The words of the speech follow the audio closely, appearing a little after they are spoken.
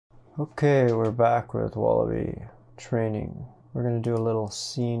Okay, we're back with Wallaby training. We're going to do a little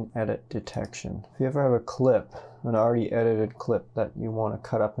scene edit detection. If you ever have a clip, an already edited clip that you want to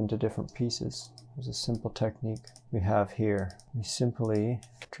cut up into different pieces, there's a simple technique we have here. We simply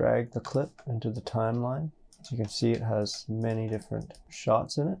drag the clip into the timeline. As you can see, it has many different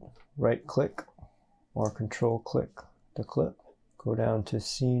shots in it. Right click or control click the clip. Go down to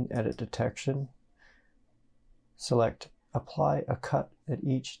scene edit detection. Select apply a cut at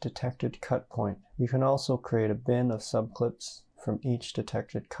each detected cut point. You can also create a bin of subclips from each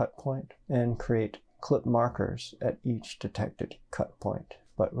detected cut point and create clip markers at each detected cut point.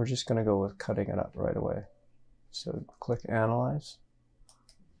 But we're just going to go with cutting it up right away. So click Analyze.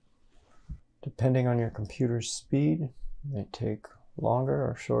 Depending on your computer's speed, it may take longer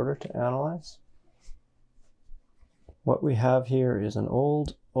or shorter to analyze. What we have here is an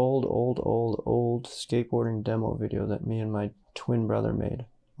old skateboarding demo video that me and my twin brother made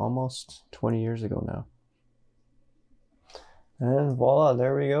almost 20 years ago now. And voila,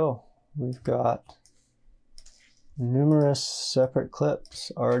 there we go. We've got numerous separate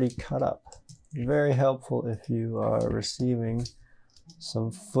clips already cut up. Very helpful if you are receiving some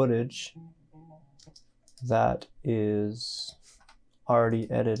footage that is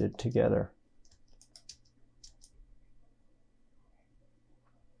already edited together.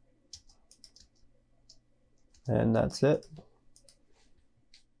 And that's it.